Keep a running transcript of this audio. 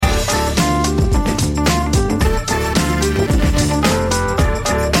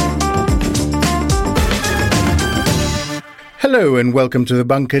Hello and welcome to the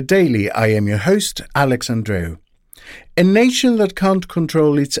Bunker Daily. I am your host, Alex Andreou. A nation that can't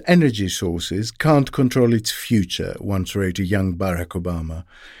control its energy sources can't control its future, once wrote a young Barack Obama.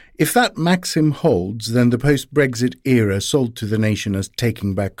 If that maxim holds, then the post-Brexit era sold to the nation as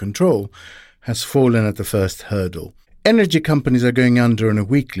taking back control has fallen at the first hurdle. Energy companies are going under on a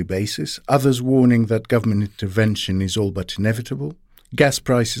weekly basis, others warning that government intervention is all but inevitable. Gas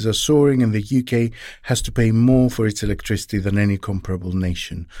prices are soaring and the UK has to pay more for its electricity than any comparable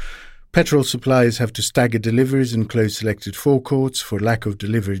nation. Petrol suppliers have to stagger deliveries and close selected forecourts for lack of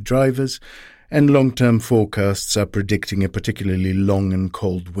delivery drivers, and long-term forecasts are predicting a particularly long and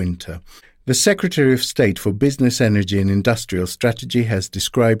cold winter. The Secretary of State for Business, Energy and Industrial Strategy has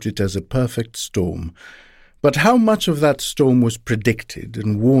described it as a perfect storm. But how much of that storm was predicted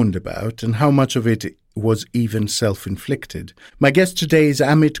and warned about, and how much of it was even self-inflicted? My guest today is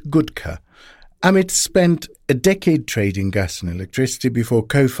Amit Gudka. Amit spent a decade trading gas and electricity before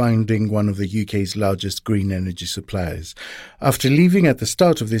co-founding one of the UK's largest green energy suppliers. After leaving at the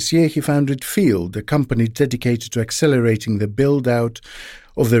start of this year, he founded Field, a company dedicated to accelerating the build-out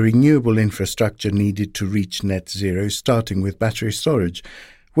of the renewable infrastructure needed to reach net zero, starting with battery storage.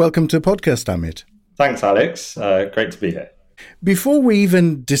 Welcome to the podcast, Amit. Thanks, Alex. Great to be here. Before we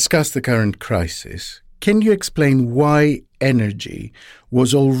even discuss the current crisis, can you explain why energy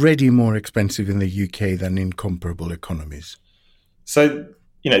was already more expensive in the UK than in comparable economies? So,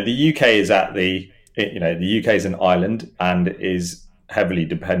 the UK is the UK is an island and is heavily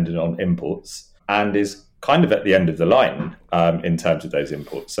dependent on imports and is kind of at the end of the line in terms of those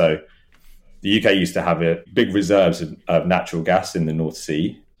imports. So the UK used to have big reserves of natural gas in the North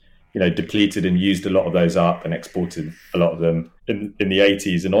Sea, depleted and used a lot of those up and exported a lot of them in the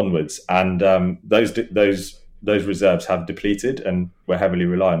 80s and onwards. And those reserves have depleted and we're heavily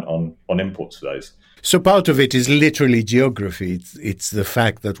reliant on imports for those. So part of it is literally geography. It's the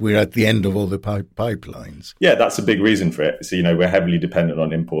fact that we're at the end of all the pipelines. Yeah, that's a big reason for it. So, we're heavily dependent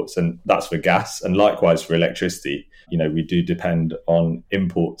on imports, and that's for gas. And likewise for electricity, we do depend on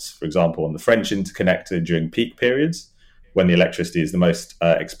imports, for example, on the French interconnector during peak periods, when the electricity is the most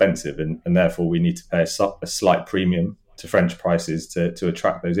expensive, and therefore we need to pay a slight premium to French prices to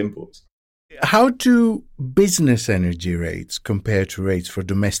attract those imports. How do business energy rates compare to rates for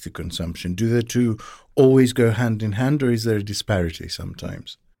domestic consumption? Do the two always go hand in hand, or is there a disparity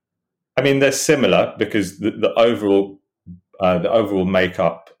sometimes? I mean, they're similar because the overall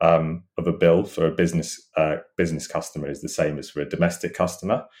makeup of a bill for a business customer is the same as for a domestic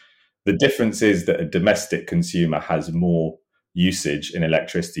customer. The difference is that a domestic consumer has more usage in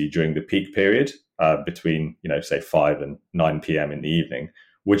electricity during the peak period between, say 5 and 9 p.m. in the evening,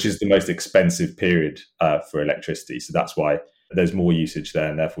 which is the most expensive period for electricity. So that's why there's more usage there,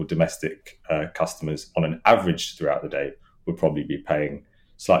 and therefore domestic customers on an average throughout the day would probably be paying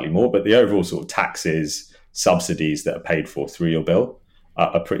slightly more. But the overall sort of taxes, subsidies that are paid for through your bill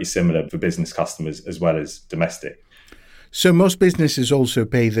are pretty similar for business customers as well as domestic. So most businesses also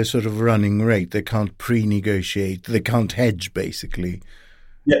pay the sort of running rate. They can't pre-negotiate. They can't hedge, basically,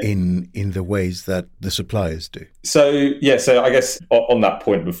 in the ways that the suppliers do. So I guess on that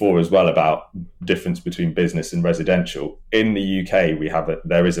point before as well about difference between business and residential, in the UK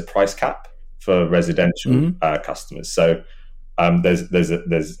there is a price cap for residential customers. So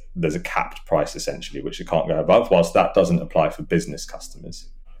there's a capped price essentially, which you can't go above. Whilst that doesn't apply for business customers.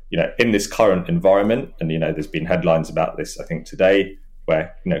 In this current environment, and there's been headlines about this, I think today,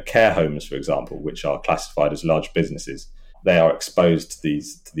 where care homes, for example, which are classified as large businesses, they are exposed to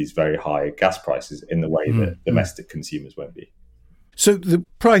these very high gas prices in the way that domestic consumers won't be. So the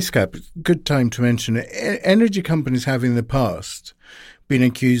price cap, good time to mention it. Energy companies have in the past been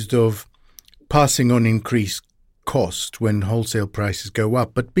accused of passing on increased cost when wholesale prices go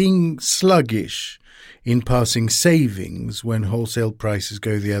up, but being sluggish in passing savings when wholesale prices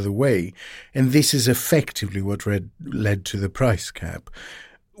go the other way. And this is effectively what led to the price cap.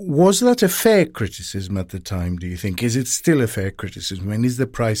 Was that a fair criticism at the time, do you think? Is it still a fair criticism? And is the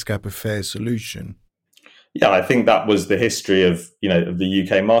price cap a fair solution? Yeah, I think that was the history of the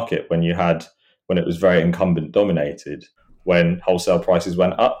UK market when it was very incumbent dominated. When wholesale prices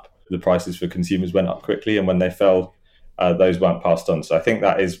went up, the prices for consumers went up quickly, and when they fell, those weren't passed on. So I think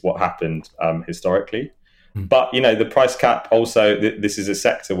that is what happened historically. But, the price cap also, this is a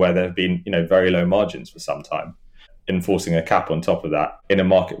sector where there have been, very low margins for some time. Enforcing a cap on top of that in a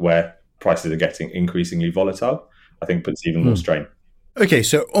market where prices are getting increasingly volatile, I think puts even more strain. Okay,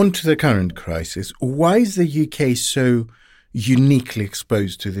 so on to the current crisis. Why is the UK so uniquely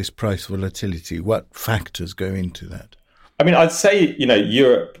exposed to this price volatility? What factors go into that? I mean, I'd say,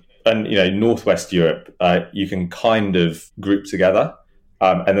 Europe and Northwest Europe, you can kind of group together.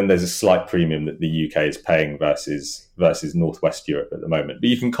 And then there's a slight premium that the UK is paying versus Northwest Europe at the moment. But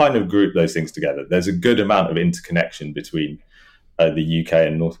you can kind of group those things together. There's a good amount of interconnection between the UK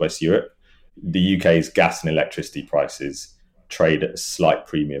and Northwest Europe. The UK's gas and electricity prices trade at a slight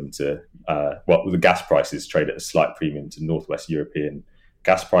premium to, the gas prices trade at a slight premium to Northwest European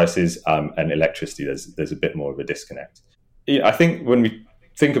gas prices, and electricity, there's a bit more of a disconnect. I think when we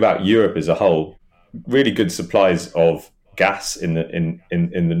think about Europe as a whole, really good supplies of gas in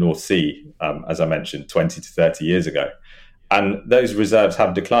the North Sea, as I mentioned, 20 to 30 years ago. And those reserves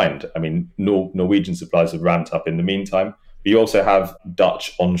have declined. I mean, Norwegian supplies have ramped up in the meantime. We also have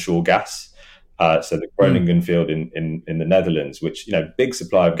Dutch onshore gas. So the Groningen field in the Netherlands, which, big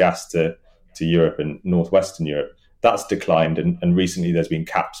supply of gas to Europe and northwestern Europe, that's declined. And recently there's been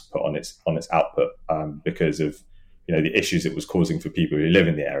caps put on its output because of the issues it was causing for people who live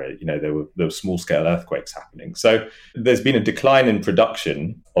in the area. There were small scale earthquakes happening. So there's been a decline in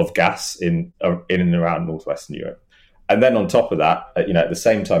production of gas in and around northwestern Europe. And then on top of that, at the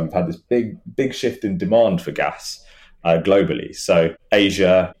same time, we've had this big shift in demand for gas globally. So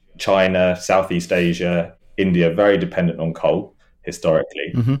Asia, China, Southeast Asia, India, very dependent on coal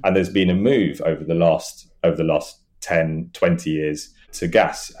historically. Mm-hmm. And there's been a move over the last 10, 20 years to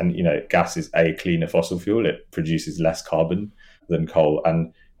gas. And, gas is a cleaner fossil fuel. It produces less carbon than coal.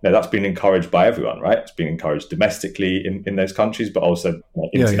 And that's been encouraged by everyone, right? It's been encouraged domestically in those countries, but also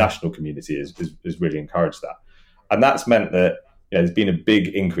international community has really encouraged that. And that's meant that there's been a big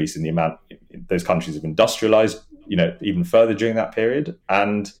increase in the amount those countries have industrialized, even further during that period.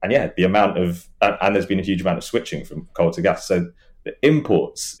 And the amount of, and there's been a huge amount of switching from coal to gas. So the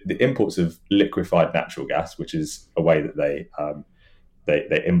imports of liquefied natural gas, which is a way that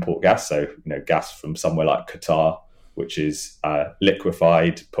they import gas. So, gas from somewhere like Qatar, which is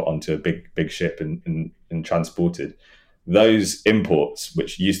liquefied, put onto a big ship and transported. Those imports,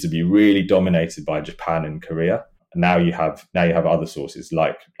 which used to be really dominated by Japan and Korea, now you have other sources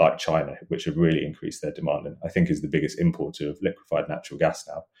like China, which have really increased their demand, and I think is the biggest importer of liquefied natural gas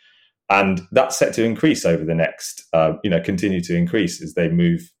now. And that's set to increase over the next, continue to increase as they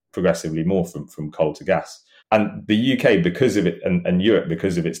move progressively more from coal to gas. And the UK, because of it, and Europe,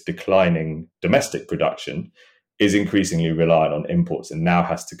 because of its declining domestic production, is increasingly reliant on imports and now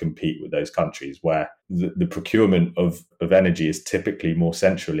has to compete with those countries where the procurement of energy is typically more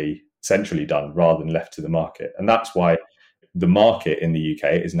centrally done rather than left to the market. And that's why the market in the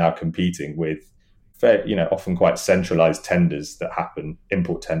UK is now competing with often quite centralized tenders that happen,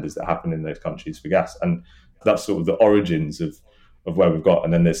 import tenders that happen in those countries for gas. And that's sort of the origins of where we've got.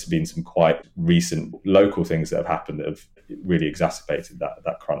 And then there's been some quite recent local things that have happened that have really exacerbated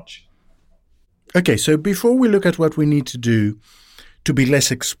that crunch. Okay, so before we look at what we need to do to be less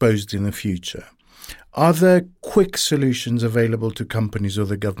exposed in the future, are there quick solutions available to companies or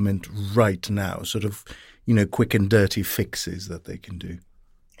the government right now, sort of, quick and dirty fixes that they can do?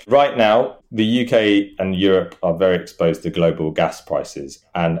 Right now, the UK and Europe are very exposed to global gas prices.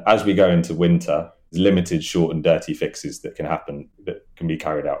 And as we go into winter, there's limited short and dirty fixes that can happen, that can be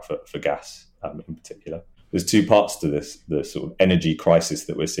carried out for gas in particular. There's two parts to this, the sort of energy crisis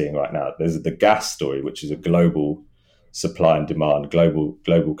that we're seeing right now. There's the gas story, which is a global supply and demand,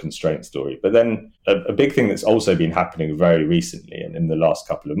 global constraint story. But then a big thing that's also been happening very recently and in the last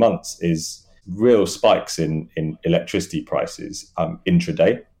couple of months is real spikes in electricity prices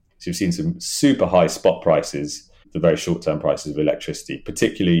intraday. So you've seen some super high spot prices, the very short-term prices of electricity,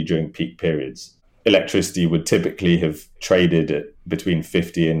 particularly during peak periods. Electricity would typically have traded at between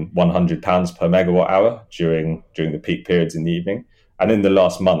 50 and 100 pounds per megawatt hour during the peak periods in the evening. And in the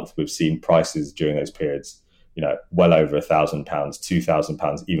last month, we've seen prices during those periods, well over £1,000,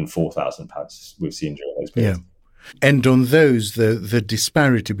 £2,000, even £4,000 we've seen during those periods. Yeah. And on those, the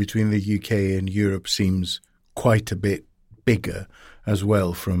disparity between the UK and Europe seems quite a bit bigger as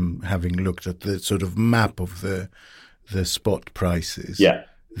well, from having looked at the sort of map of the spot prices. Yeah.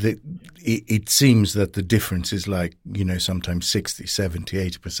 It seems that the difference is sometimes 60, 70,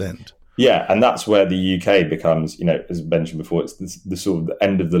 80%. Yeah, and that's where the UK becomes, as mentioned before, it's the sort of the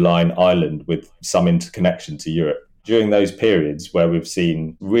end of the line island with some interconnection to Europe. During those periods where we've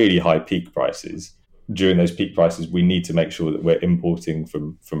seen really high peak prices, during those peak prices, we need to make sure that we're importing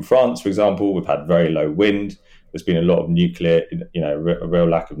from France, for example. We've had very low wind. There's been a lot of nuclear, a real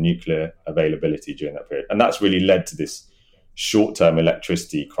lack of nuclear availability during that period. And that's really led to this short-term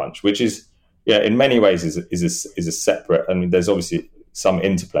electricity crunch, which is, in many ways is a separate, there's obviously some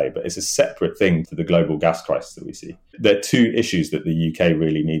interplay, but it's a separate thing to the global gas crisis that we see. There are two issues that the UK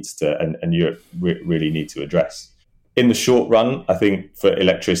really needs to, and Europe really need to address. In the short run, I think for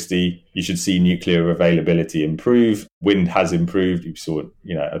electricity, you should see nuclear availability improve. Wind has improved. You saw,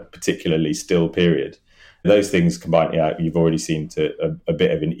 a particularly still period. Those things combined, you've already seen a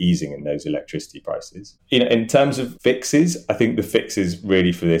bit of an easing in those electricity prices. In terms of fixes, I think the fixes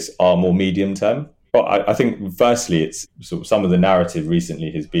really for this are more medium term. Well, I think firstly, it's sort of some of the narrative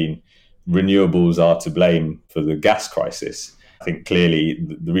recently has been renewables are to blame for the gas crisis. I think clearly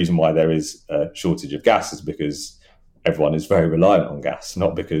the reason why there is a shortage of gas is because everyone is very reliant on gas,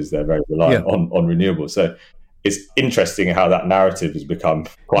 not because they're very reliant on renewables. So it's interesting how that narrative has become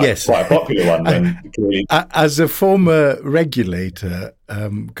quite a popular one. When clearly, as a former regulator,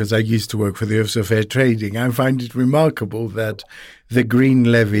 because I used to work for the Office of Fair Trading, I find it remarkable that the green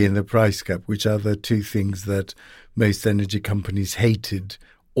levy and the price cap, which are the two things that most energy companies hated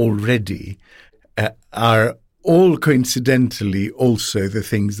already, are all coincidentally also the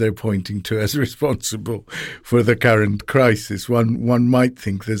things they're pointing to as responsible for the current crisis. One might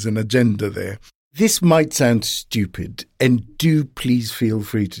think there's an agenda there. This might sound stupid, and do please feel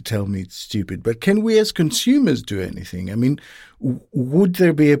free to tell me it's stupid, but can we as consumers do anything? I mean, would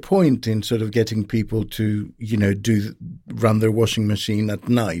there be a point in sort of getting people to, run their washing machine at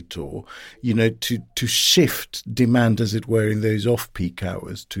night, or, to shift demand, as it were, in those off-peak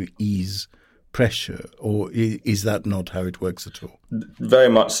hours to ease pressure, or is that not how it works at all? Very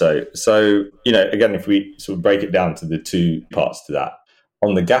much so. So, again, if we sort of break it down to the two parts to that,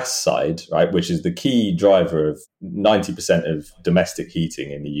 on the gas side, right, which is the key driver of 90% of domestic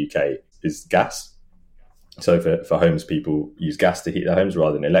heating in the UK is gas. So for homes, people use gas to heat their homes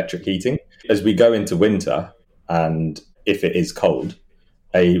rather than electric heating. As we go into winter, and if it is cold,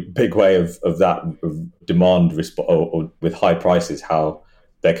 a big way of that of demand or with high prices, how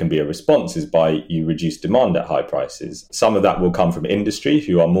there can be a response is by you reduce demand at high prices. Some of that will come from industry,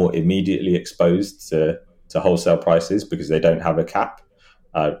 who are more immediately exposed to wholesale prices because they don't have a cap.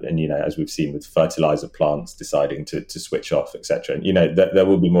 And, as we've seen with fertilizer plants deciding to switch off, etc. And, there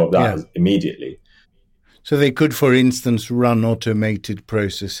will be more of that immediately. So they could, for instance, run automated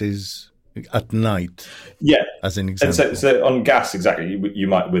processes at night. Yeah. As an example. And so on gas, exactly, you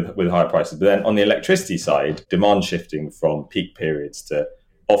might with higher prices. But then on the electricity side, demand shifting from peak periods to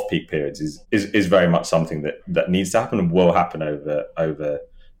off-peak periods is very much something that needs to happen and will happen over the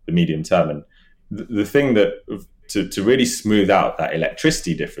medium term. And the thing that to really smooth out that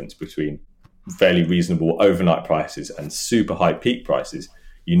electricity difference between fairly reasonable overnight prices and super high peak prices,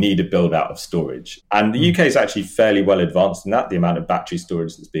 you need a build out of storage. And the UK is actually fairly well advanced in that, the amount of battery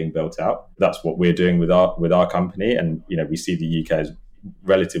storage that's being built out. That's what we're doing with our company. And, we see the UK as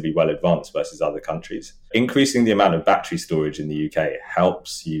relatively well advanced versus other countries. Increasing the amount of battery storage in the UK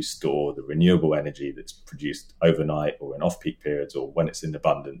helps you store the renewable energy that's produced overnight or in off-peak periods or when it's in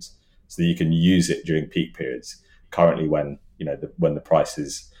abundance, so that you can use it during peak periods. Currently, when when the price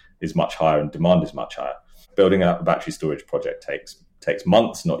is much higher and demand is much higher, building out a battery storage project takes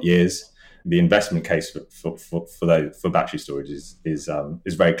months, not years. The investment case for battery storage is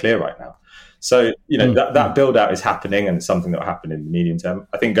very clear right now. So that build out is happening, and it's something that will happen in the medium term.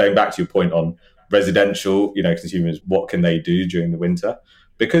 I think going back to your point on residential, consumers, what can they do during the winter?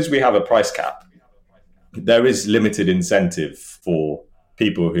 Because we have a price cap, there is limited incentive for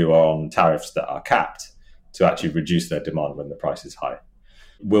people who are on tariffs that are capped to actually reduce their demand when the price is high.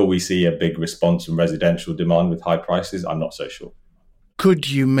 Will we see a big response from residential demand with high prices? I'm not so sure. Could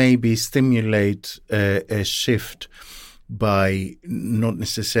you maybe stimulate a shift by not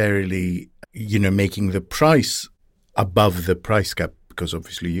necessarily, making the price above the price cap, because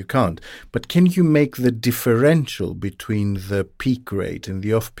obviously you can't, but can you make the differential between the peak rate and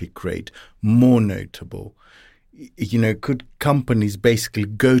the off-peak rate more notable? Could companies basically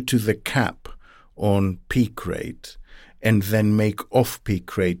go to the cap on peak rate and then make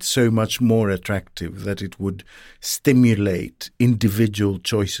off-peak rate so much more attractive that it would stimulate individual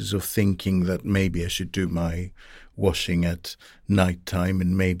choices of thinking that maybe I should do my washing at night time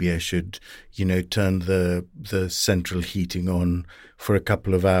and maybe I should, turn the central heating on for a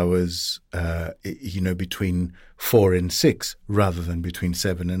couple of hours, between 4 and 6 rather than between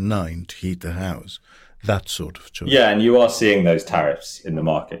 7 and 9 to heat the house. That sort of choice. Yeah, and you are seeing those tariffs in the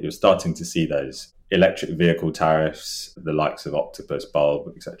market. You're starting to see those electric vehicle tariffs, the likes of Octopus,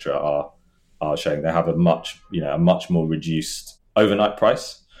 Bulb, etc., are showing they have a much more reduced overnight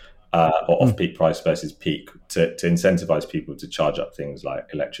price or off-peak price versus peak to incentivize people to charge up things like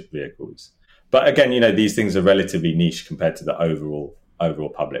electric vehicles. But again, these things are relatively niche compared to the overall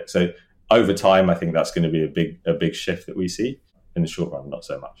public. So over time, I think that's going to be a big shift that we see. In the short run, not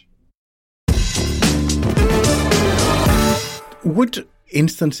so much. Would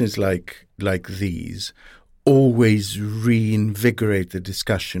instances like these always reinvigorate the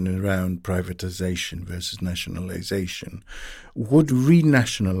discussion around privatization versus nationalization. Would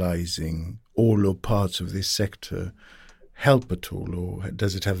renationalizing all or parts of this sector help at all, or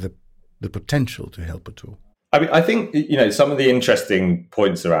does it have the potential to help at all? I mean, I think, some of the interesting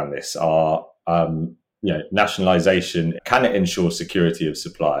points around this are, nationalization, can it ensure security of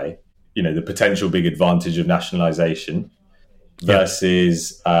supply? The potential big advantage of nationalization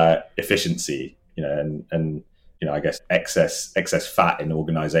versus efficiency, and I guess excess fat in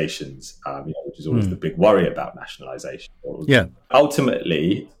organizations, which is always the big worry about nationalization.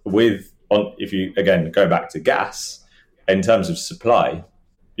 Ultimately, if you again go back to gas, in terms of supply,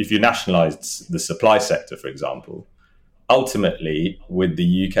 if you nationalize the supply sector, for example, ultimately, with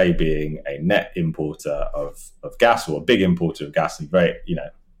the UK being a net importer of gas, or a big importer of gas, and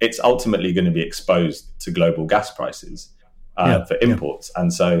it's ultimately going to be exposed to global gas prices for imports.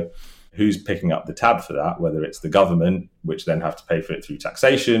 And so who's picking up the tab for that, whether it's the government, which then have to pay for it through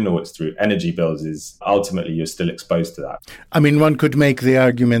taxation, or it's through energy bills, is ultimately you're still exposed to that. I mean, one could make the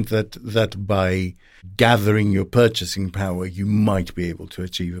argument that by gathering your purchasing power, you might be able to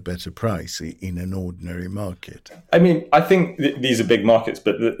achieve a better price in an ordinary market. I mean, I think these are big markets,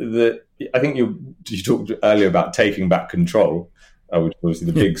 but I think you talked earlier about taking back control, which was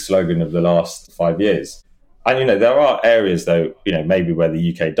the big slogan of the last 5 years. And, there are areas, though, maybe where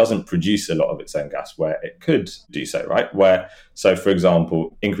the UK doesn't produce a lot of its own gas, where it could do so, right? So, for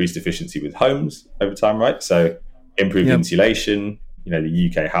example, increased efficiency with homes over time, right? So improved insulation.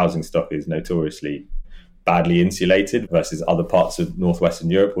 The UK housing stock is notoriously badly insulated versus other parts of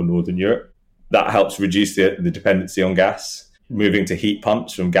northwestern Europe or northern Europe. That helps reduce the dependency on gas. Moving to heat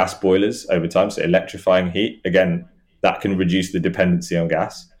pumps from gas boilers over time, so electrifying heat, again, that can reduce the dependency on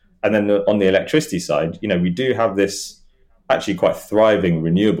gas. And then on the electricity side, we do have this actually quite thriving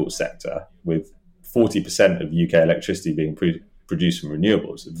renewable sector, with 40% of UK electricity being produced from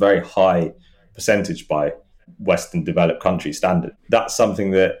renewables, a very high percentage by Western developed country standard. That's something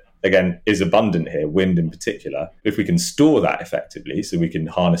that, again, is abundant here, wind in particular. If we can store that effectively, so we can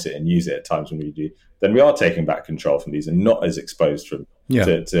harness it and use it at times when we do, then we are taking back control from these and not as exposed to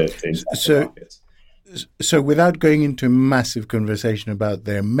international markets. So without going into a massive conversation about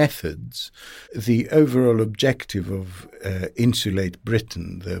their methods, the overall objective of Insulate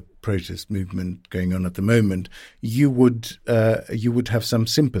Britain, the protest movement going on at the moment, you would have some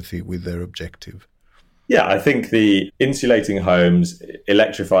sympathy with their objective. Yeah, I think the insulating homes,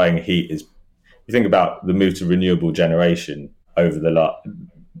 electrifying heat is, you think about the move to renewable generation over the last,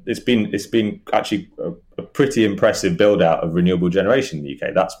 it's been actually a pretty impressive build out of renewable generation in the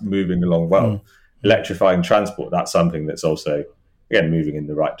UK. That's moving along well. Electrifying transport, that's something that's also, again, moving in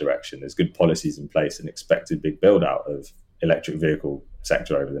the right direction. There's good policies in place and expected big build out of electric vehicle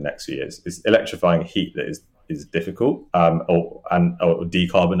sector over the next few years. It's electrifying heat that is difficult, or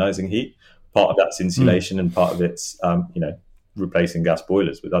decarbonising heat. Part of that's insulation and part of it's, replacing gas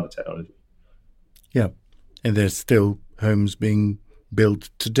boilers with other technology. Yeah. And there's still homes being built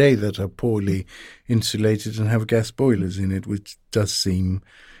today that are poorly insulated and have gas boilers in it, which does seem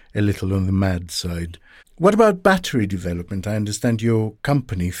a little on the mad side. What about battery development? I understand your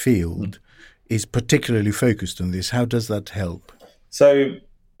company, Field, is particularly focused on this. How does that help? So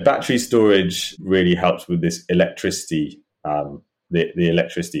battery storage really helps with this electricity, the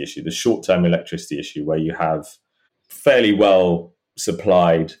electricity issue, the short-term electricity issue, where you have fairly well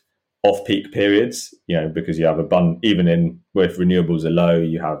supplied off-peak periods, because you have even where renewables are low,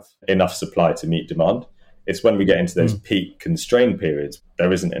 you have enough supply to meet demand. It's when we get into those peak constrained periods,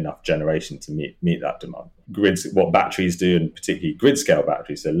 there isn't enough generation to meet that demand. Grids, what batteries do, and particularly grid scale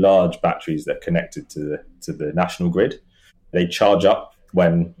batteries, so large batteries that are connected to the national grid, they charge up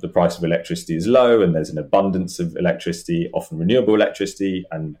when the price of electricity is low and there's an abundance of electricity, often renewable electricity,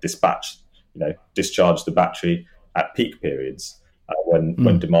 and discharge the battery at peak periods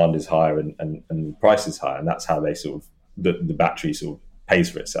when demand is higher and the price is higher, and that's how they the battery pays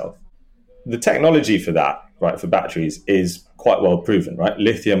for itself. The technology for that, right, for batteries is quite well proven, right?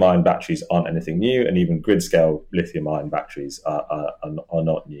 Lithium-ion batteries aren't anything new, and even grid-scale lithium-ion batteries are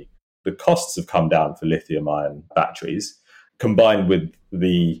not new. The costs have come down for lithium-ion batteries, combined with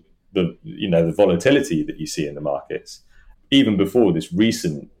the volatility that you see in the markets. Even before this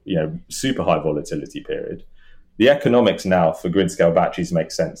recent, super high volatility period, the economics now for grid-scale batteries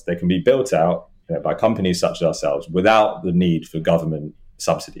make sense. They can be built out by companies such as ourselves without the need for government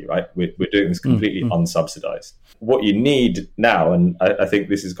subsidy, right? We're doing this completely unsubsidized. What you need now, and I think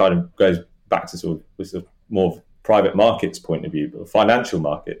this is kind of goes back to this more private markets point of view, but financial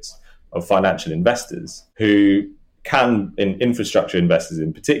markets, of financial investors who can, in infrastructure investors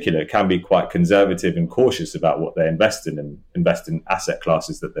in particular, can be quite conservative and cautious about what they invest in, and invest in asset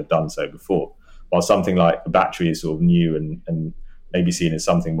classes that they've done so before. While something like a battery is sort of new and maybe seen as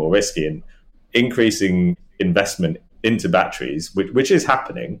something more risky, and increasing investment into batteries, which is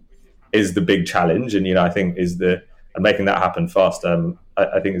happening, is the big challenge. And, I think and making that happen fast,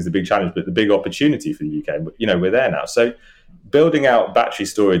 I think is the big challenge, but the big opportunity for the UK, we're there now. So building out battery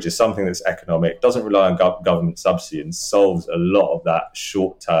storage is something that's economic, doesn't rely on government subsidy, and solves a lot of that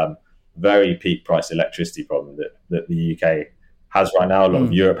short-term, very peak price electricity problem that the UK has right now, a lot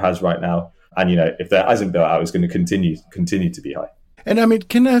of Europe has right now. And, if that hasn't built out, it's going to continue to be high. And I mean,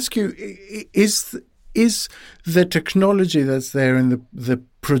 can I ask you, is the technology that's there and the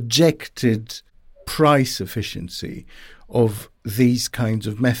projected price efficiency of these kinds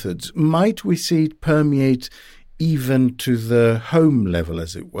of methods, might we see it permeate even to the home level,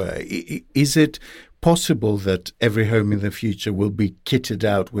 as it were? Is it possible that every home in the future will be kitted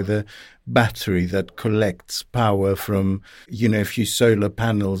out with a battery that collects power from, a few solar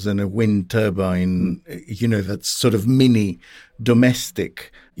panels and a wind turbine, that's sort of mini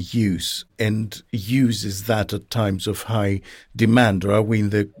domestic use, and uses that at times of high demand? Or are we in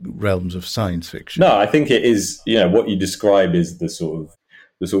the realms of science fiction? No, I think it is, what you describe is the sort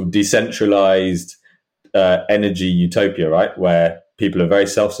of decentralized energy utopia, right? Where people are very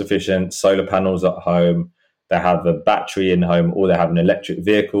self-sufficient, solar panels at home, they have a battery in home, or they have an electric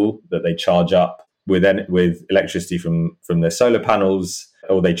vehicle that they charge up with electricity from their solar panels,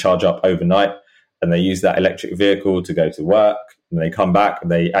 or they charge up overnight, and they use that electric vehicle to go to work, and they come back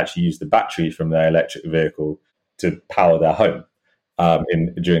and they actually use the battery from their electric vehicle to power their home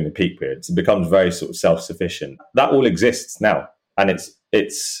during the peak periods. It becomes very sort of self-sufficient. That all exists now, and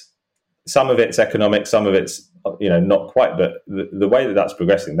it's some of it's economic, some of it's not quite, but the way that that's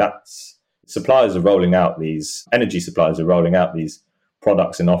progressing, energy suppliers are rolling out these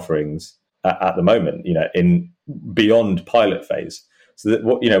products and offerings at the moment, in beyond pilot phase. So that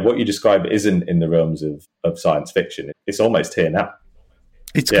what you describe isn't in the realms of science fiction. It's almost here now.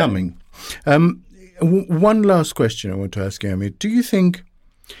 It's coming. One last question I want to ask you, Amit. Do you think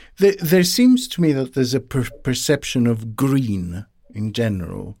there seems to me that there's a perception of green in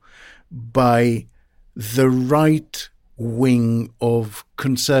general by the right wing of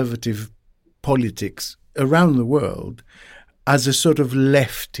conservative politics around the world as a sort of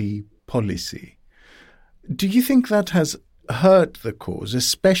lefty policy? Do you think that has hurt the cause,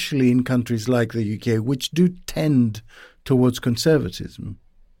 especially in countries like the UK, which do tend towards conservatism?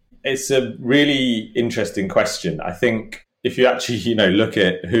 It's a really interesting question. I think if you actually, look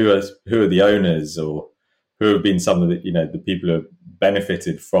at who are the owners, or who have been some of the, the people who have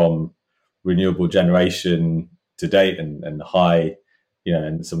benefited from renewable generation to date, and high,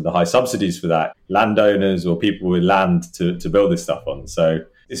 and some of the high subsidies for that, landowners or people with land to build this stuff on. So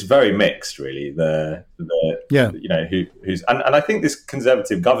it's very mixed, really. Who's and I think this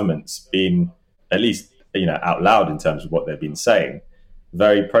conservative government's been, at least out loud in terms of what they've been saying,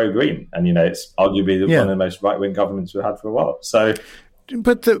 very pro-green, and it's arguably one of the most right-wing governments we've had for a while. So.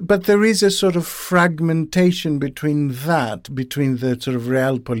 But there is a sort of fragmentation between the sort of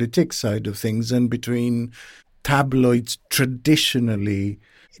realpolitik side of things, and between tabloids traditionally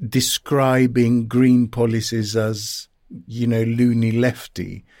describing green policies as, loony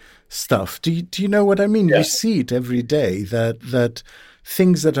lefty stuff. Do you know what I mean? Yeah. You see it every day, that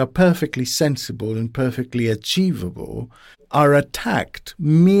things that are perfectly sensible and perfectly achievable are attacked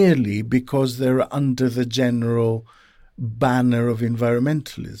merely because they're under the general banner of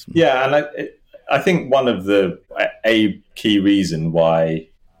environmentalism. Yeah, and I think one of a key reason why,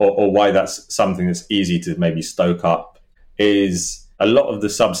 or why that's something that's easy to maybe stoke up, is a lot of the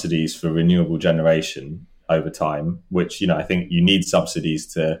subsidies for renewable generation over time, which, I think you need subsidies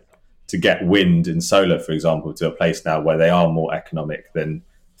to get wind and solar, for example, to a place now where they are more economic than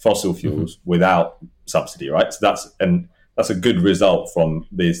fossil fuels without subsidy, right? So that's a good result from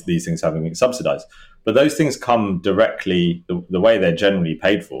these things having been subsidized. But those things come directly, the way they're generally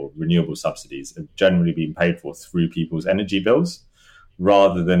paid for, renewable subsidies, are generally being paid for through people's energy bills,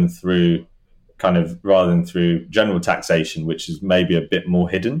 rather than through general taxation, which is maybe a bit more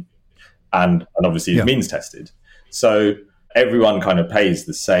hidden and obviously is means tested. So everyone kind of pays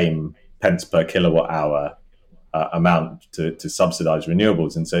the same pence per kilowatt hour amount to subsidize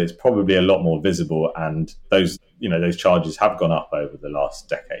renewables. And so it's probably a lot more visible. And those charges have gone up over the last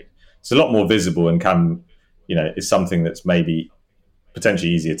decade. It's a lot more visible, and is something that's maybe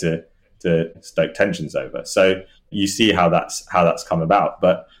potentially easier to stoke tensions over. So you see how that's come about.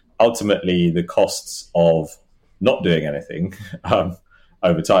 But ultimately, the costs of not doing anything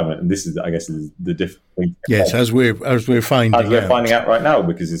over time. And this is, I guess, is the different thing. Yes, as we're finding out right now,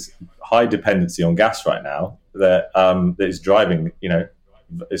 because it's high dependency on gas right now that is driving,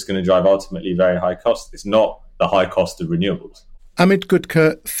 it's going to drive ultimately very high cost. It's not the high cost of renewables. Amit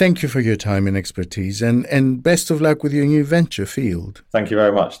Gudka, thank you for your time and expertise, and best of luck with your new venture, Field. Thank you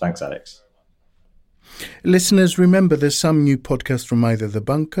very much. Thanks, Alex. Listeners, remember there's some new podcasts from either The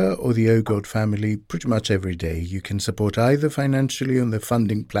Bunker or the Oh God family pretty much every day. You can support either financially on the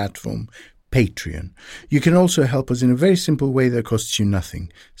funding platform Patreon. You can also help us in a very simple way that costs you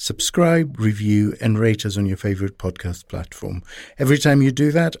nothing. Subscribe, review, and rate us on your favorite podcast platform. Every time you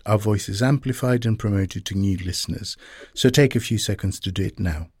do that, our voice is amplified and promoted to new listeners. So take a few seconds to do it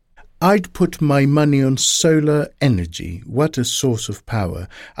now. I'd put my money on solar energy. What a source of power.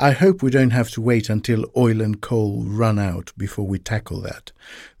 I hope we don't have to wait until oil and coal run out before we tackle that.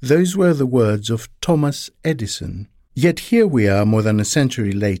 Those were the words of Thomas Edison. Yet here we are more than a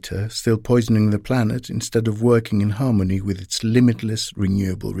century later, still poisoning the planet instead of working in harmony with its limitless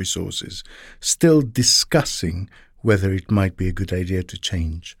renewable resources, still discussing whether it might be a good idea to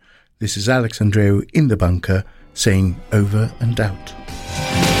change. This is Alex Andreou in The Bunker, saying over and out.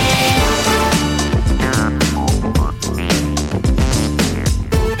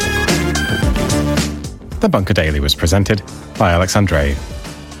 The Bunker Daily was presented by Alex Andreou.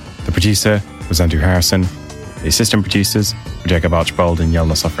 The producer was Andrew Harrison. The assistant producers were Jacob Archbold and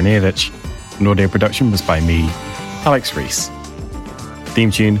Jelena Sofronijevic. And audio production was by me, Alex Rees.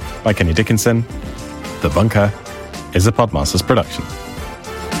 Theme tune by Kenny Dickinson. The Bunker is a Podmasters production.